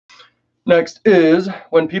Next is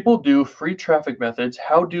when people do free traffic methods,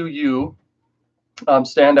 how do you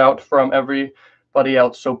stand out from everybody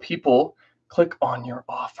else so people click on your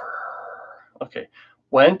offer? Okay,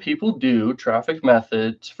 when people do traffic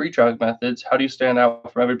methods, free traffic methods, how do you stand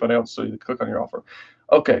out from everybody else so you click on your offer?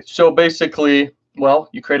 Okay, so basically, well,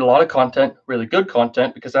 you create a lot of content, really good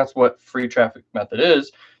content, because that's what free traffic method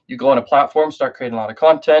is. You go on a platform, start creating a lot of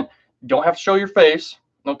content. You don't have to show your face,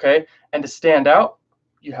 okay? And to stand out,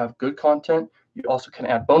 you have good content. You also can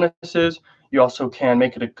add bonuses. You also can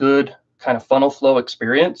make it a good kind of funnel flow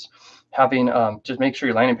experience. Having just make sure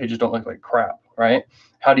your landing pages don't look like crap, right?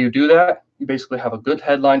 How do you do that? You basically have a good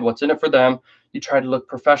headline, what's in it for them. You try to look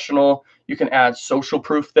professional. You can add social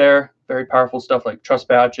proof there, very powerful stuff like trust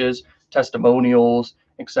badges, testimonials,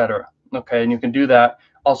 etc. Okay, and you can do that.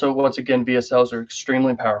 Also, once again, VSLs are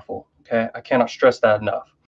extremely powerful. Okay, I cannot stress that enough.